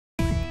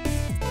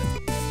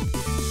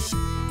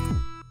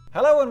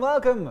Hello and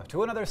welcome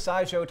to another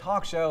SciShow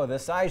talk show, the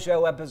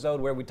SciShow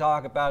episode where we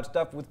talk about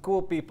stuff with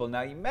cool people.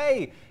 Now you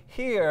may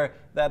hear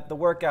that the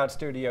workout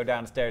studio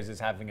downstairs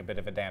is having a bit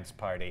of a dance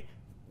party.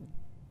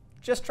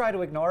 Just try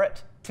to ignore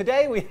it.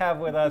 Today we have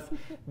with us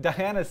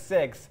Diana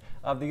Six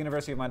of the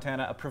University of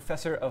Montana, a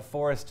professor of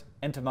forest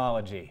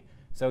entomology.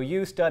 So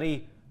you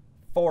study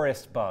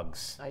forest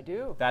bugs. I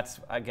do. That's,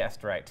 I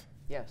guessed right.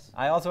 Yes.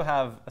 I also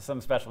have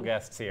some special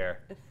guests here.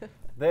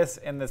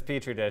 In this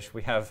petri dish,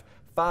 we have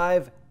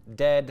 5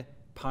 dead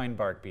pine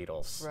bark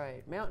beetles.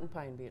 Right, mountain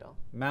pine beetle.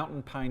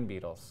 Mountain pine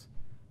beetles.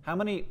 How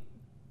many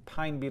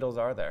pine beetles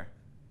are there?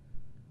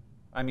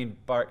 I mean,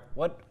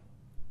 what?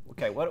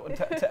 Okay,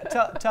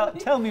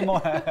 tell me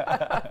more.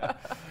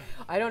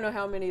 I don't know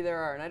how many there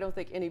are, and I don't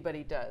think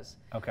anybody does.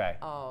 Okay.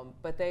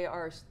 But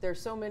there's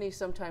so many,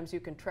 sometimes you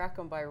can track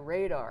them by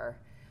radar.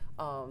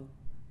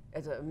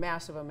 As a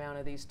massive amount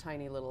of these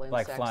tiny little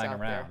insects like flying out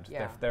around.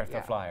 There. They're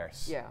the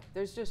flyers. Yeah,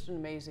 there's just an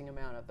amazing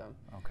amount of them.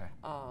 Okay.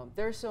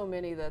 There's so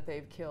many that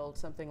they've killed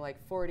something like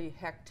 40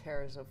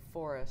 hectares of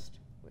forest,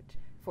 which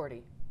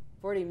 40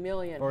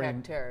 million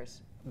hectares.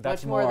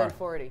 That's much more than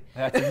 40.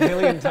 That's a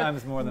million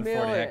times more than 40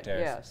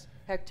 hectares. Yes,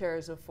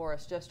 hectares of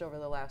forest just over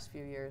the last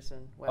few years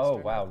in Western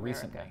North America.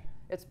 Recently.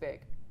 It's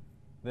big.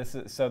 This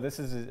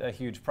is a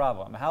huge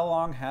problem. How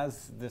long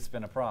has this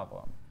been a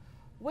problem?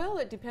 Well,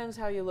 it depends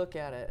how you look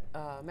at it.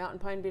 Mountain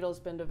pine beetle's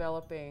been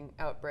developing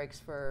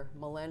outbreaks for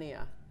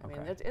millennia. I mean,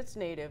 it's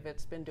native.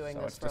 It's been doing this for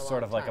a long time. So it's just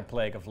sort of like a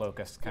plague of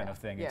locusts kind of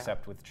thing,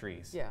 except with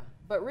trees. Yeah,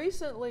 but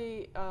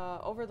recently,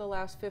 over the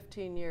last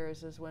 15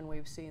 years is when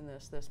we've seen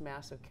this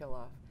massive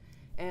kill-off.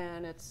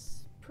 And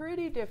it's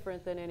pretty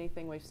different than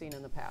anything we've seen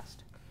in the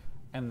past.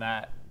 And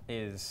that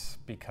is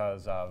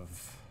because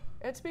of?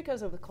 It's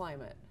because of the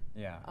climate.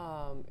 Yeah.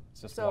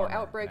 So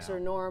outbreaks are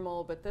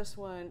normal, but this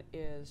one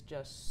is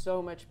just so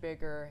much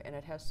bigger, and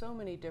it has so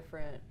many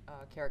different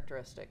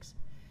characteristics.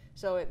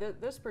 So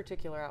this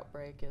particular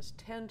outbreak is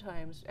 10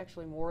 times,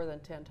 actually more than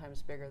 10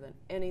 times bigger than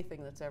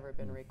anything that's ever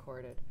been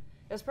recorded.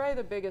 It's probably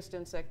the biggest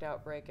insect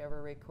outbreak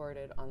ever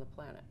recorded on the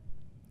planet.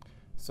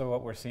 So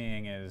what we're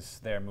seeing is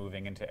they're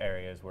moving into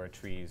areas where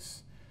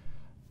trees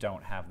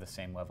don't have the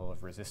same level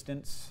of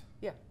resistance.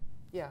 Yeah,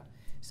 yeah.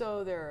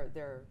 So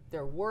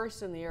they're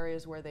worse in the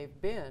areas where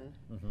they've been,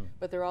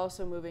 but they're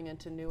also moving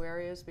into new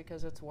areas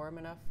because it's warm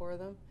enough for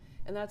them.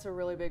 And that's a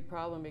really big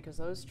problem because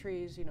those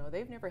trees, you know,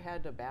 they've never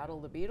had to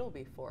battle the beetle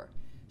before.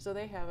 So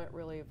they haven't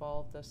really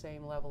evolved the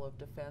same level of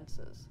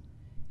defenses.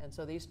 And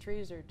so these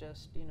trees are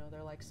just, you know,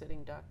 they're like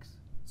sitting ducks.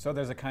 So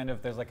there's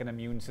like an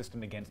immune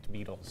system against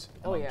beetles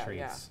among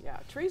trees. Yeah.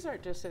 Trees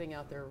aren't just sitting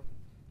out there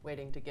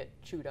waiting to get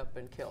chewed up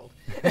and killed.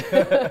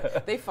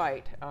 They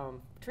fight.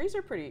 Trees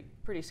are pretty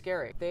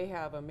scary. They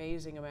have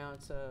amazing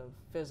amounts of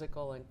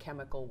physical and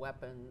chemical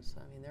weapons.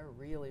 I mean, they're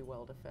really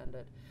well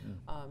defended.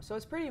 So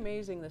it's pretty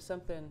amazing that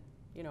something,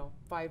 you know,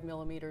 5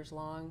 millimeters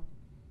long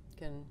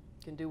can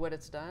do what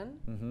it's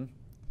done.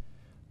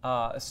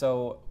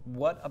 So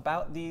what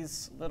about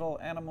these little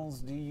animals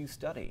do you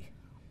study?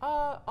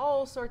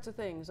 All sorts of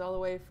things, all the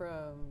way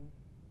from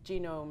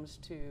genomes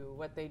to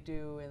what they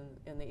do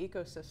in the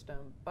ecosystem,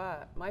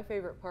 but my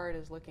favorite part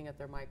is looking at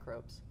their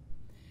microbes,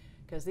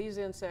 because these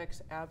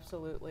insects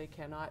absolutely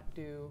cannot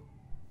do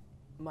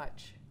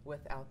much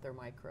without their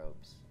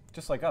microbes.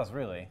 Just like us,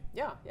 really.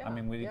 Yeah. I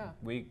mean,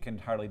 we can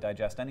hardly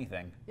digest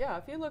anything. Yeah,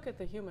 if you look at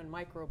the human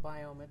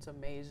microbiome, it's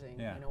amazing.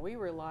 Yeah. You know, we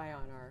rely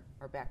on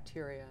our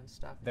bacteria and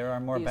stuff. There are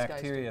more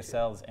bacteria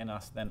cells in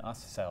us than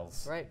us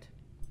cells. Right.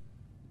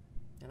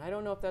 And I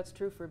don't know if that's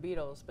true for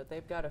beetles, but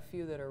they've got a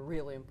few that are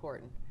really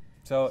important.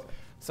 So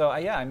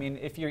yeah, I mean,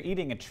 if you're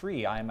eating a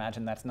tree, I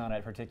imagine that's not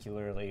a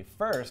particularly,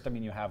 first, I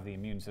mean, you have the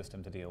immune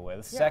system to deal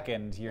with. Yeah.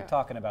 Second, you're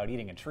talking about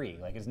eating a tree.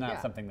 Like, it's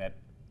not something that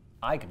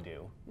I can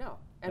do. No,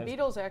 and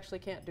beetles actually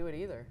can't do it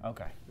either.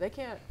 Okay. They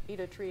can't eat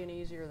a tree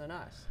any easier than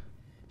us.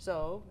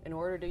 So in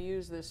order to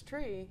use this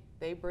tree,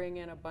 they bring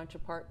in a bunch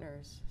of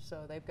partners.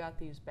 So they've got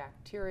these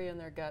bacteria in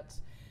their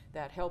guts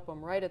that help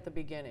them right at the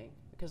beginning.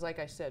 Because like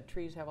I said,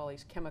 trees have all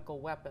these chemical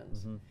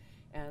weapons.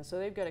 And so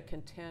they've got to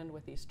contend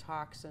with these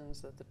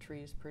toxins that the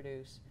trees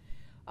produce.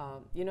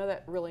 You know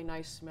that really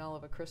nice smell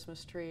of a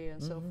Christmas tree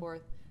and so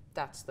forth?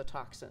 That's the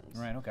toxins.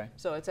 Right, okay.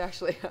 So it's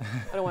actually,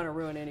 I don't want to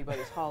ruin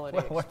anybody's holiday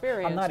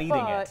experience. I'm not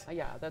eating it.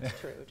 Yeah, that's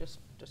true, just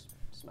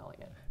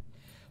smelling it.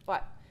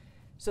 But,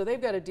 so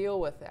they've got to deal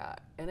with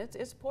that, and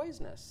it's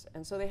poisonous.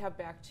 And so they have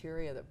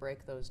bacteria that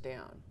break those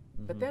down.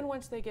 But then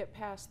once they get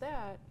past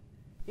that,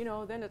 you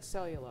know, then it's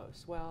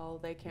cellulose. Well,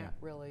 they can't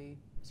really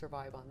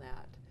survive on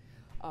that.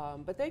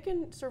 But they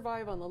can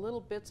survive on the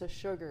little bits of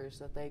sugars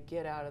that they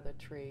get out of the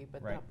tree.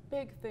 But the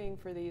big thing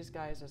for these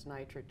guys is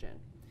nitrogen.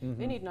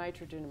 They need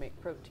nitrogen to make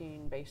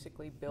protein,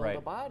 basically build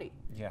a body.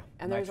 Yeah.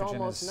 And there's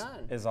almost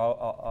none. Is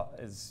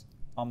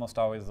almost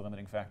always the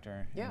limiting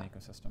factor in the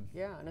ecosystem.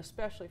 Yeah, and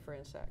especially for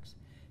insects.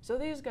 So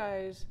these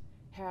guys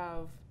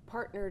have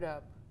partnered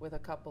up with a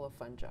couple of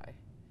fungi.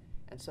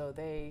 And so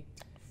they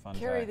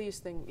carry these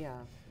things,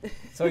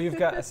 So you've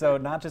got,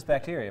 not just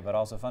bacteria, but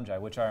also fungi,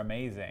 which are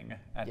amazing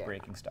at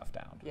breaking stuff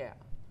down. Yeah,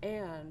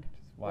 and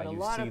why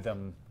you see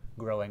them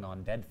growing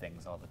on dead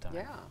things all the time.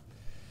 Yeah.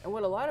 And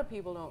what a lot of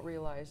people don't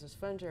realize is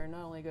fungi are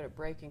not only good at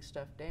breaking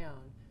stuff down,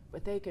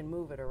 but they can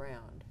move it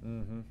around.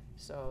 Mm-hmm.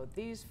 So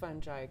these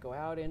fungi go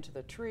out into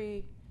the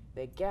tree,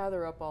 they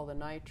gather up all the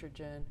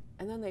nitrogen,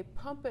 and then they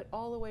pump it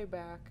all the way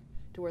back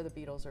to where the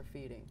beetles are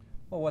feeding.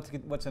 Well,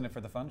 what's in it for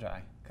the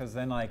fungi? Because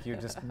then, like, you're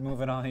just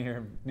moving all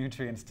your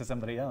nutrients to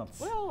somebody else.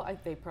 Well,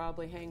 they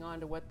probably hang on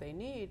to what they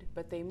need,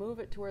 but they move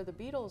it to where the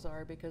beetles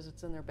are because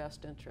it's in their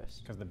best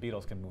interest. Because the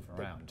beetles can move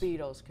around. The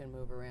beetles can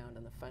move around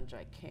and the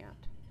fungi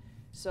can't.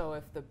 So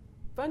if the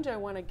fungi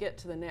want to get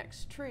to the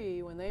next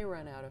tree when they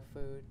run out of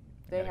food,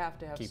 they have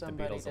to have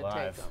somebody to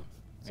take them.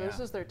 So this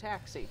is their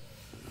taxi.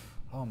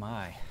 Oh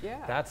my.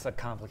 Yeah. That's a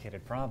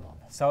complicated problem.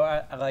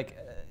 So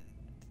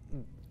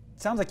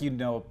sounds like you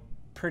know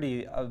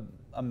pretty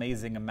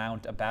amazing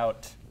amount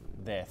about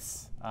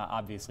this,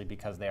 obviously,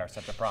 because they are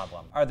such a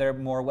problem. Are there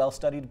more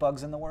well-studied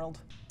bugs in the world?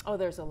 Oh,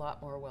 there's a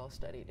lot more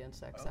well-studied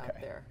insects out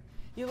there.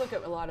 You look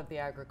at a lot of the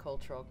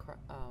agricultural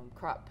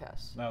crop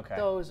pests. Okay.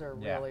 Those are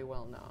really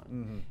well known.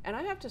 Mm-hmm. And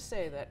I have to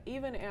say that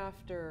even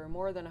after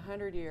more than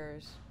 100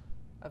 years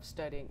of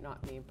studying,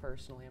 not me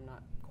personally, I'm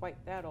not quite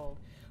that old,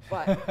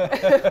 but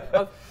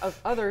of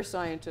other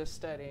scientists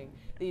studying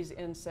these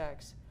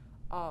insects,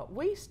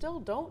 we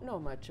still don't know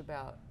much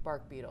about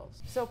bark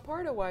beetles. So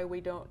part of why we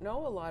don't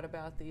know a lot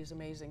about these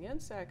amazing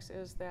insects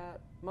is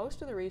that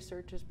most of the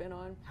research has been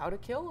on how to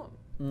kill them.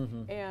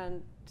 Mm-hmm.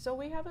 And so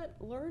we haven't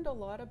learned a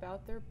lot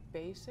about their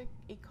basic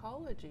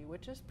ecology,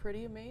 which is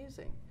pretty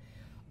amazing.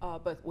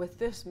 But with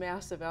this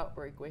massive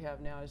outbreak we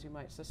have now, as you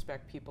might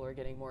suspect, people are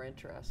getting more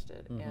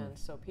interested. Mm-hmm. And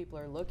so people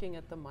are looking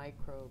at the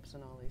microbes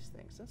and all these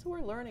things. And so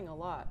we're learning a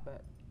lot,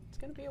 but it's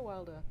going to be a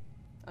while to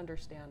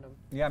understand them.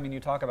 Yeah, I mean, you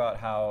talk about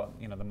how,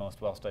 you know, the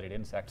most well-studied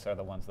insects are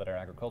the ones that are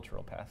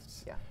agricultural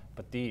pests. Yeah.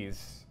 But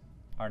these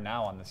are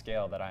now on the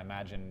scale that I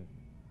imagine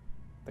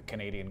the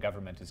Canadian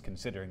government is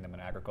considering them an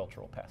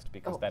agricultural pest,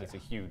 because that is a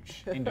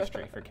huge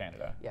industry for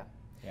Canada. Yeah.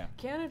 Yeah.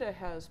 Canada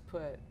has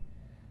put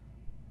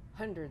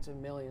hundreds of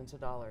millions of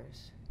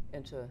dollars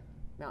into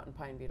mountain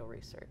pine beetle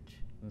research.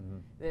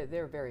 Mm-hmm.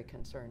 They're very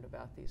concerned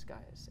about these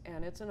guys.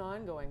 And it's an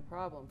ongoing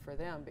problem for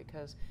them,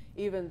 because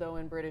even though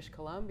in British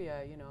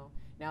Columbia, you know,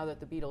 now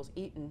that the beetle's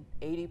eaten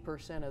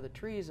 80% of the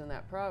trees in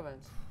that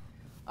province,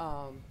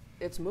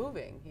 it's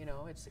moving, you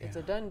know, it's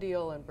a done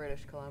deal in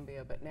British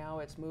Columbia, but now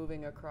it's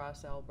moving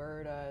across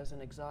Alberta as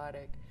an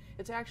exotic.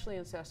 It's actually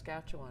in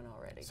Saskatchewan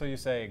already. So you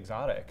say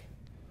exotic?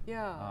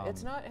 Yeah,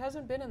 it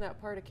hasn't been in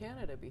that part of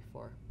Canada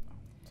before.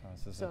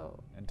 So this is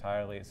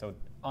entirely,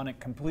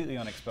 completely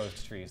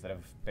unexposed trees that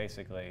have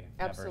basically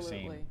never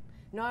seen.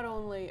 Not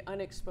only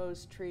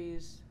unexposed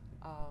trees,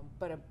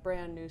 but a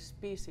brand new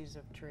species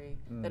of tree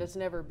that has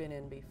never been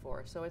in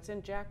before. So it's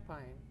in jack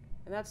pine,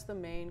 and that's the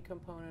main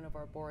component of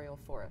our boreal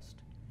forest.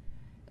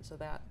 And so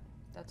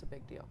that's a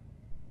big deal.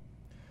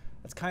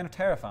 It's kind of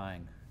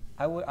terrifying.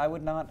 I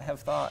would not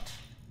have thought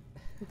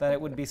that it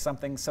would be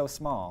something so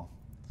small.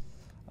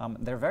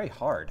 They're very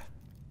hard.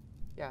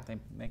 Yeah. They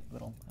make a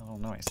little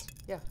noise.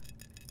 Yeah.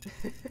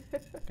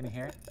 Can you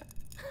hear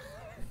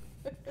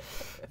it?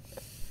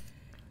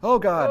 Oh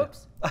God.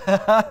 Oops.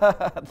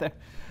 Now he's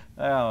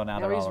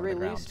they're all over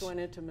released the ground. one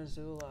into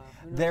Missoula.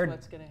 Who knows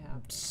what's going to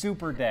happen?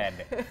 Super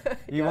dead.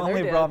 You Yeah,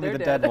 only they're brought dead. me the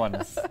They're dead dead.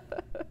 ones.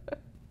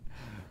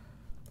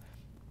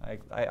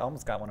 I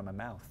almost got one in my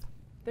mouth.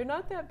 They're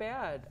not that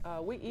bad.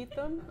 We eat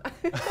them.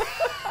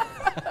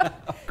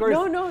 Of course.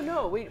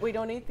 No. We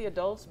don't eat the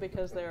adults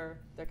because they're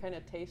kind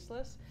of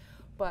tasteless.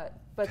 But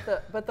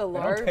the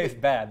larvae. They don't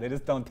taste bad. They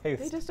just don't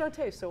taste. They just don't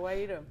taste. So why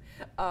eat them?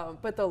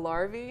 But the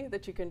larvae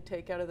that you can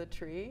take out of the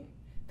tree,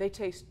 they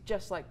taste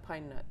just like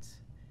pine nuts.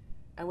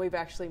 And we've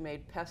actually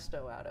made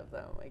pesto out of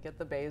them. We get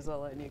the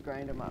basil and you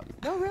grind them up.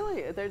 No,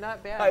 really, they're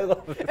not bad. I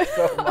love it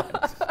so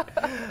much.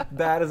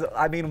 That is,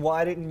 I mean,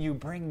 why didn't you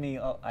bring me?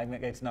 I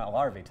mean, it's not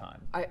larvae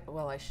time.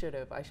 I should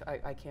have.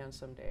 I can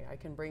someday. I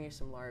can bring you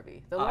some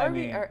larvae. The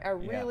larvae are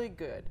really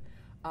good.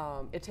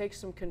 It takes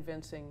some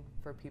convincing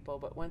for people,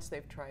 but once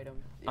they've tried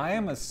them. I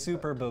am a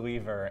super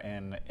believer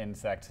in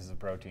insects as a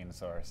protein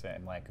source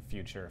and like a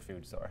future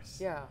food source.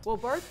 Yeah. Well,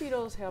 bark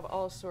beetles have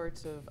all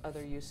sorts of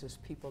other uses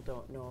people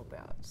don't know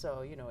about.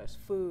 So, you know, as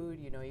food,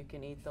 you know, you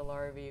can eat the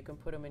larvae, you can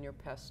put them in your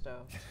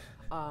pesto.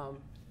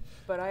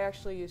 But I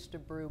actually used to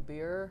brew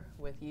beer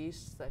with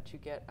yeasts that you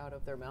get out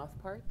of their mouth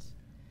parts.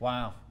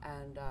 Wow.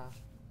 And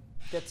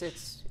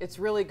it's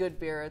really good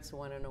beer. It's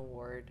won an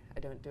award. I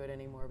don't do it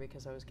anymore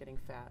because I was getting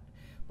fat.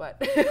 But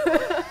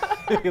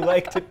You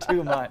liked it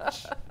too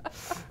much.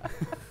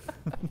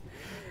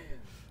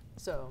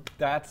 So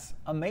that's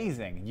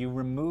amazing. You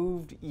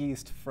removed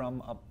yeast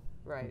from a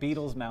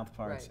beetle's mouth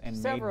parts and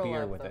Several made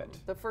beer of with them. it.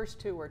 The first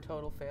two were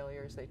total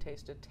failures. They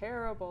tasted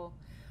terrible.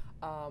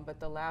 But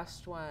the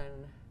last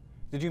one.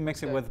 Did you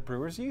mix it with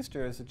brewer's yeast,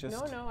 or is it just?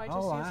 No, I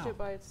just used it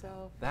by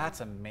itself. That's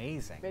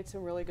amazing. Made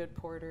some really good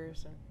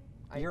porters and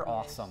IPAs. You're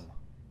awesome.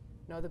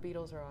 No, the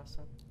beetles are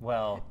awesome.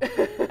 Well,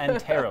 and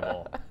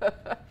terrible.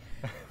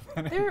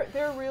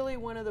 They're really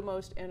one of the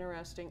most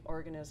interesting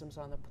organisms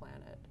on the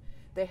planet.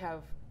 They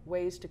have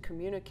ways to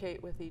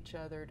communicate with each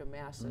other, to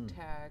mass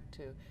attack,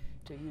 to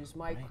use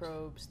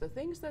microbes. The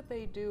things that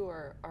they do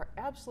are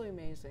absolutely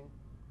amazing.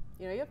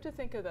 You know, you have to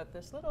think of that,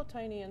 this little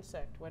tiny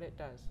insect, what it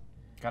does.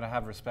 Gotta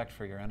have respect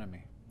for your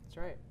enemy. That's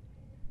right.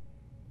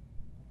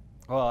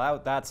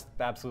 Well, that's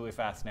absolutely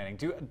fascinating.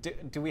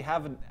 Do we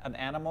have an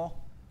animal?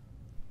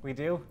 We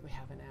do. We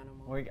have an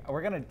animal.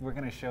 We're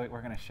gonna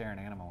share an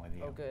animal with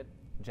you. Oh, good.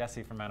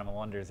 Jessi from Animal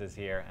Wonders is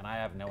here, and I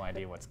have no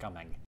idea what's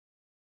coming.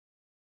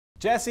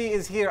 Jessi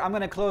is here. I'm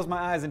gonna close my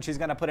eyes, and she's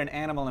gonna put an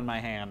animal in my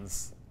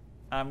hands.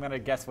 I'm gonna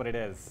guess what it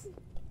is.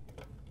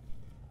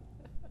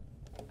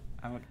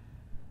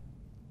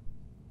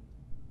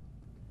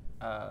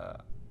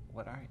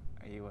 What are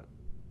you?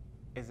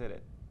 Is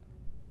it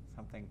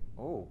something?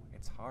 Oh,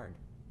 it's hard.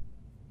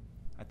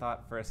 I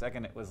thought for a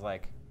second it was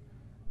like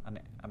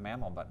a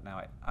mammal, but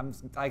now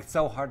it's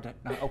so hard to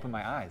not open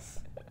my eyes.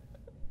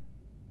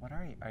 What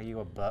are you? Are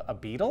you a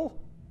beetle?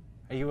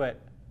 Are you a?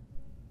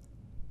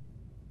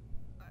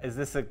 Is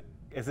this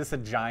a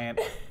giant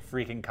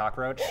freaking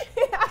cockroach?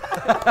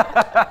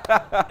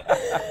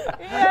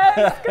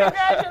 Yes,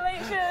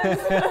 congratulations.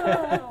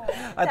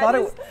 I thought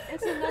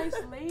it's a nice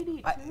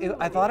lady too.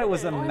 I thought it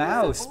was a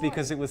mouse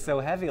because it was so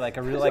heavy, like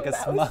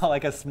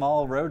a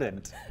small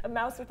rodent. A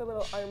mouse with a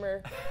little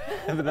armor.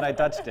 But then I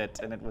touched it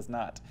and it was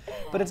not.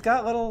 But it's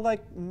got little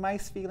like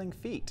mice-feeling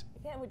feet.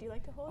 Yeah, would you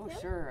like to hold him?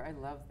 Oh, sure. I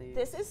love these.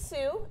 This is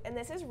Sue, and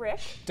this is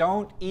Rick.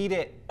 Don't eat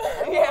it.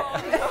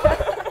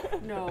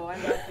 No, I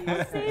love these.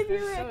 I'll save you,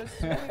 They're Rick.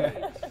 so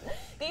sweet.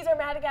 These are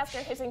Madagascar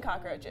hissing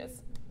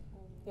cockroaches.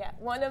 Yeah,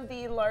 one of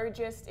the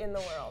largest in the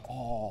world.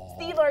 Oh.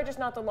 The largest,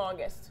 not the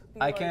longest. The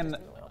largest in the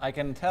world. I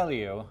can tell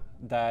you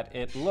that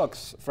it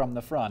looks from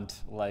the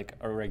front like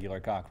a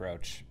regular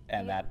cockroach,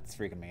 and that's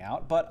freaking me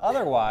out. But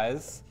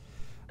otherwise,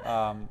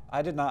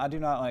 I do not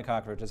like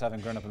cockroaches, having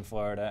grown up in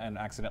Florida and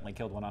accidentally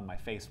killed one on my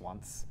face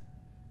once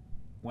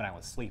when I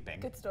was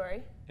sleeping. Good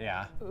story.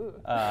 Yeah. Ooh.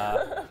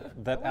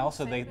 That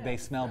also they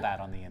smell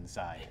bad on the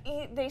inside.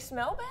 They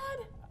smell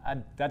bad?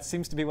 That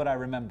seems to be what I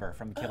remember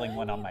from killing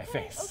one on my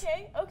face.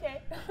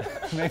 Okay.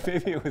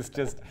 Maybe it was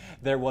just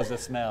there was a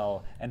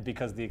smell, and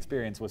because the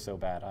experience was so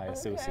bad, I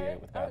associate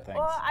it with bad things.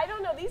 Well, I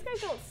don't know. These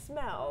guys don't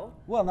smell.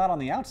 Well, not on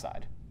the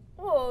outside.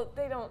 Well,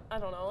 they don't. I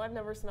don't know. They've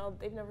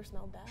never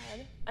smelled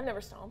bad. I've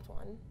never stomped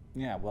one.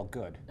 Yeah, well,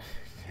 good.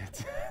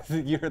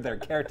 You're their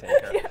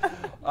caretaker.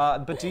 Yeah.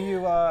 But do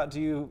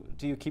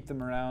you keep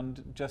them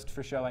around just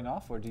for showing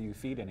off, or do you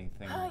feed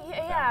anything?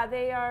 Yeah,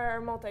 they are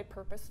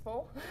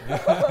multi-purposeful.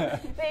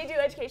 They do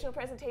educational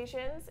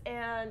presentations,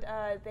 and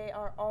they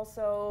are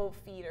also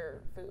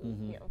feeder food.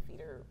 You know,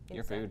 feeder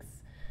Your food.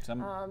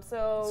 insects.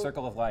 So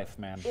circle of life,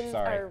 man.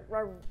 Sorry.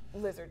 Our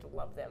lizards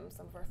love them.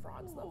 Some of our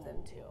frogs love them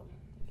too.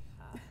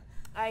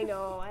 I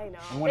know.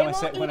 And when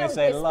I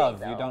say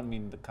love, you don't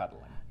mean the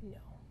cuddling. No.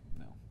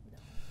 No.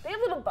 They have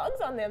little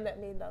bugs on them that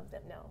may love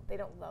them. No, they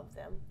don't love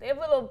them. They have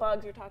little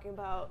bugs. You're talking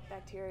about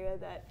bacteria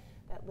that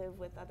live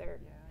with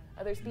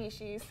other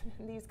species.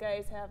 These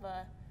guys have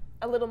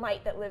a little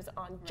mite that lives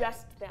on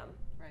just them.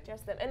 Right.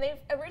 Just them. And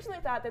they originally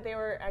thought that they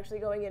were actually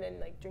going in and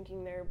like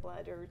drinking their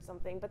blood or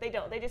something, but they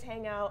don't. They just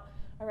hang out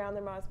around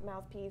their mouth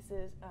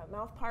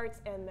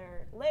parts and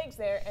their legs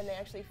there, and they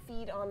actually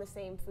feed on the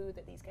same food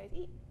that these guys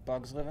eat.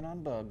 Bugs living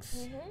on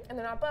bugs. And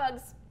they're not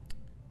bugs.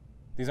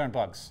 These aren't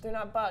bugs. They're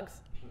not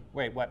bugs.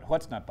 Wait, what?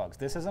 What's not bugs?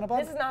 This isn't a bug?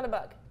 This is not a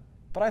bug.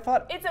 But I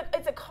thought.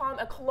 It's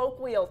a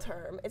colloquial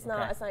term. It's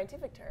not a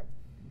scientific term.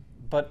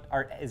 But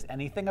is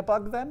anything a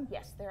bug then?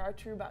 Yes, there are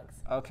true bugs.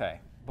 Okay,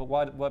 but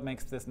what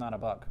makes this not a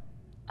bug?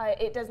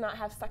 It does not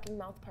have sucking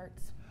mouth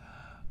parts.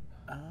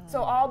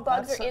 So all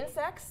bugs are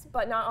insects,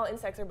 but not all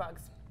insects are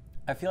bugs.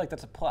 I feel like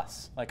that's a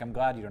plus. Like, I'm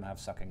glad you don't have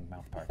sucking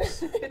mouth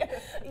parts.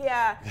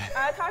 Yeah,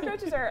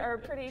 cockroaches are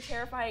pretty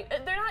terrifying.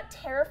 They're not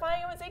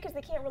terrifying, I would say, because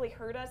they can't really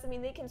hurt us. I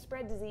mean, they can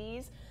spread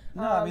disease.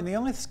 No, I mean, the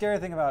only scary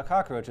thing about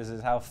cockroaches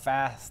is how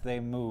fast they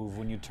move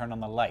when you turn on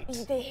the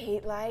light. They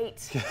hate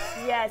light.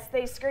 Yes,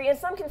 they scream, and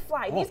some can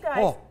fly. These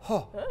guys,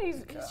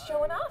 he's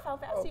showing off how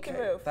fast he can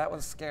move. That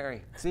was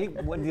scary. See,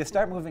 when you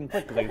start moving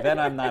quickly, then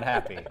I'm not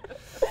happy.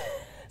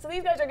 So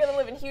these guys are going to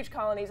live in huge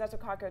colonies. That's what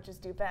cockroaches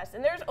do best.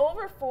 And there's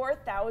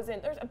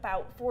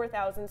about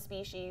 4,000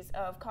 species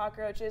of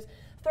cockroaches.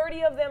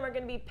 30 of them are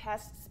going to be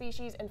pest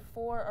species, and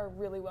 4 are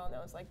really well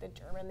known. It's like the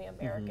German, the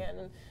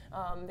American,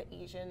 the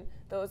Asian.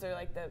 Those are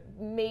like the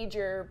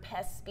major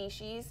pest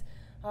species.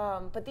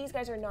 But these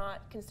guys are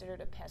not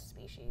considered a pest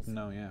species.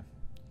 No, yeah.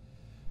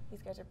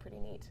 These guys are pretty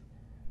neat.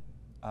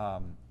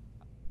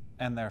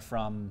 And they're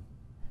from?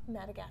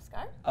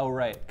 Madagascar. Oh,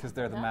 right, because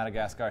they're the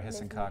Madagascar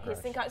hissing cockroach.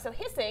 So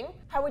hissing,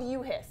 how would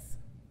you hiss?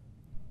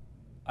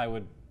 I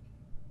would,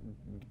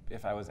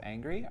 if I was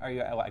angry. Are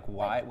you like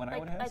why when I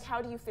would hiss? Like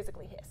how do you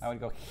physically hiss? I would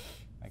go.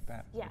 like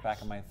that. Yeah. The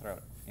back of my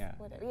throat. Yeah.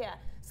 Whatever. Yeah.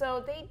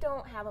 So they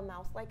don't have a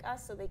mouth like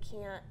us, so they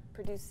can't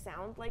produce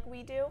sound like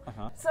we do.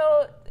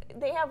 So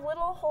they have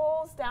little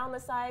holes down the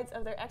sides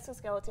of their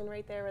exoskeleton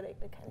right there where they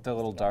kind of. The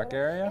little dark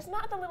area? It's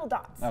not the little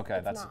dots.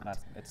 Okay, it's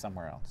it's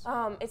somewhere else.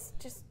 It's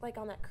just like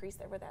on that crease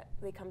there where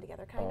they come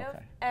together, kind of.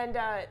 Okay. And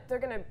they're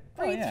gonna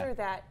breathe through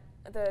that,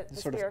 the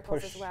sort of spiracles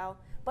push. as well.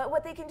 But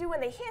what they can do when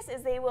they hiss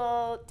is they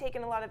will take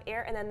in a lot of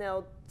air and then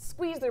they'll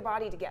squeeze their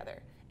body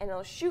together. And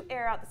it'll shoot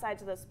air out the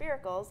sides of those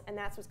spiracles, and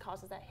that's what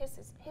causes that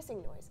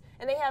hissing noise.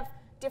 And they have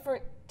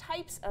different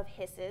types of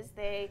hisses.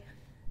 They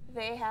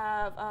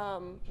have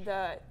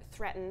the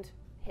threatened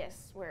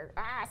hiss, where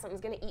something's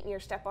gonna eat me or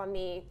step on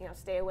me,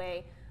 stay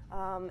away.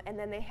 And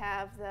then they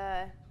have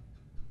the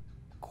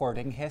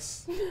Courting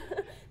hiss.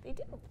 they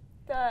do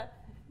the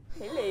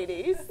hey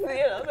ladies,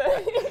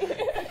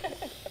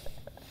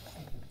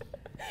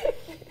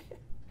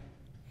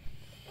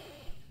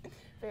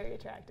 very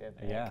attractive.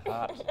 Yeah,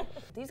 hot.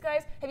 These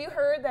guys, have you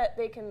heard that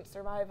they can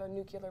survive a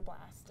nuclear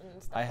blast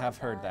and stuff I have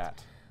like heard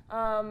that.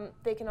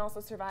 They can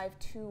also survive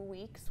 2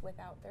 weeks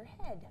without their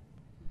head.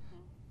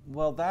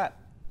 Well,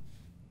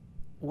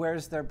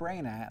 where's their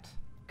brain at?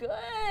 Good,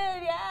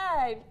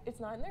 yeah.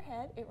 It's not in their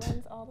head. It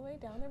runs all the way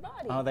down their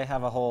body. Oh, they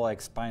have a whole like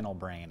spinal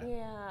brain.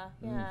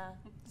 Yeah.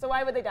 So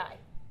why would they die?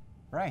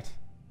 Right.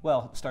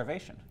 Well,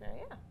 starvation.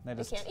 Yeah. They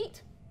just- can't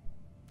eat.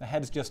 The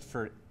head's just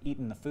for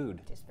eating the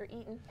food. Just for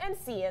eating and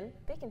seeing.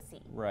 They can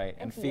see. Right,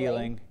 and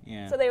feeling.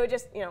 Yeah. So they would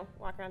just,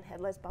 walk around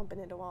headless, bumping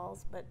into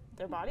walls, but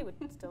their body would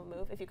still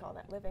move, if you call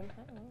that living.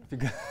 I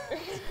don't know.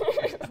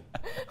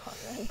 Walk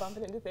around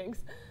bumping into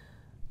things.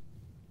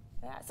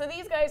 Yeah. So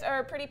these guys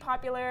are pretty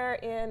popular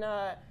in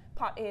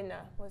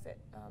popular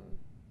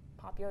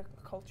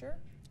culture.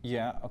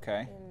 Yeah.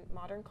 Okay. In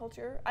modern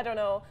culture. I don't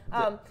know.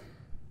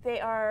 They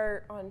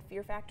are on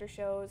Fear Factor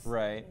shows.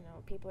 Right.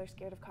 People are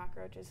scared of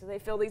cockroaches, so they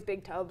fill these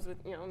big tubs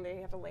with, and they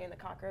have to lay in the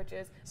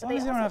cockroaches. As long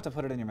as you don't have to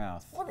put it in your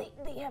mouth. Well,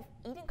 they have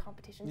eating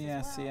competitions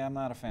Yeah, as well. see, I'm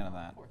not a fan of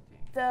that.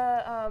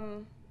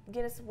 The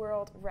Guinness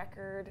World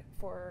Record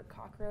for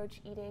cockroach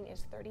eating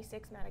is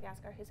 36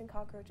 Madagascar hissing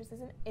cockroaches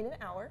in an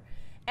hour.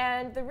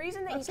 And the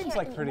reason that you seems can't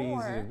like eat pretty more,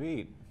 easy to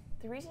beat.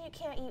 the reason you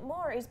can't eat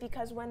more is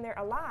because when they're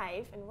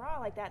alive and raw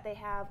like that, they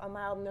have a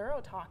mild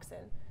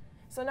neurotoxin.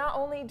 So not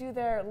only do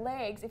their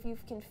legs, if you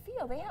can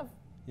feel, they have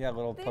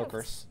little they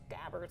pokers. have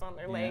stabbers on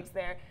their legs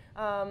there.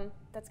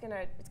 It's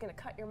gonna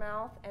cut your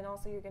mouth, and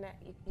also your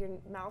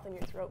mouth and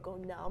your throat go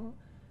numb,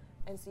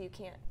 and so you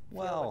can't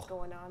feel what's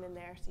going on in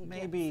there. So you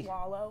can't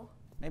swallow.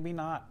 Maybe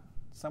not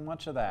so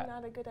much of that.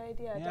 Not a good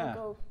idea. Yeah. Don't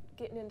go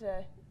getting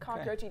into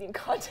cockroach eating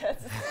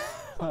contests.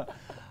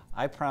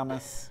 I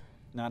promise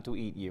not to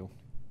eat you.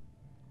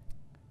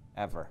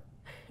 Ever.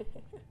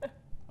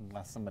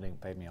 Unless somebody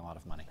paid me a lot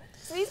of money.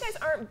 So these guys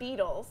aren't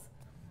beetles.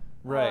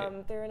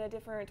 Right. They're in a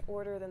different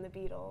order than the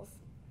beetles.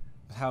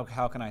 How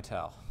can I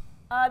tell?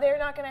 They're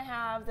not going to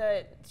have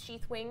the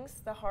sheath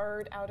wings, the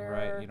hard outer.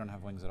 Right. You don't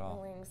have wings at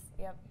all. Wings.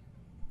 Yep.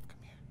 Come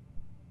here.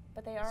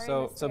 But they are.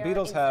 So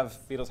beetles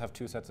have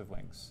 2 sets of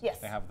wings. Yes.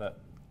 They have the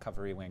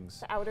covery wings.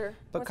 The outer.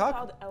 But what's it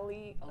called?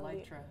 Elytra.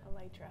 Elytra.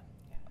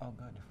 Yeah. Oh,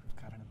 good.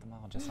 We've got an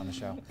entomologist on the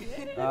show.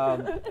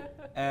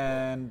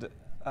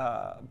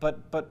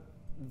 But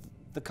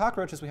the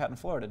cockroaches we had in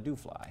Florida do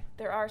fly.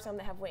 There are some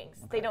that have wings.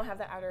 Okay. They don't have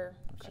the outer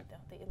sheath though,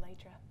 the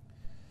elytra.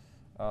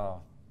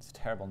 Oh, it's a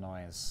terrible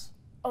noise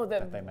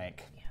that they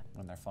make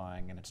when they're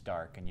flying and it's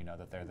dark and you know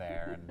that they're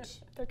there and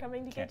They're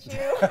coming to get you.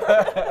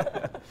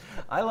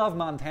 I love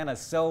Montana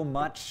so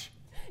much.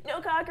 No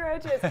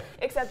cockroaches,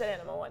 except at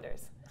Animal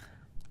Wonders.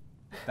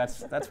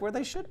 That's where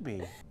they should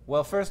be.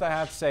 Well, first I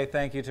have to say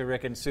thank you to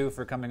Rick and Sue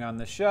for coming on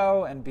the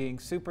show and being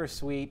super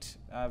sweet,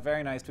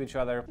 very nice to each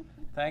other.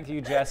 Thank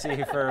you,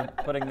 Jessi, for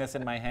putting this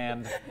in my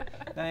hand.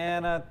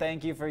 Diana,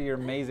 thank you for your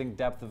amazing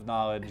depth of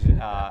knowledge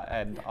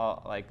and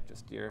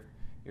just your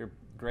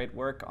great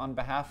work on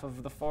behalf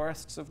of the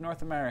forests of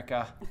North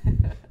America,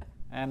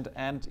 and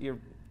your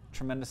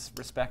tremendous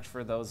respect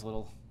for those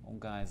little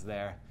old guys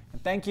there.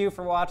 And thank you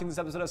for watching this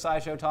episode of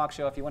SciShow Talk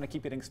Show. If you want to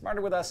keep getting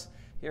smarter with us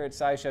here at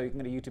SciShow, you can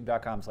go to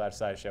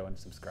youtube.com/SciShow and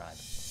subscribe.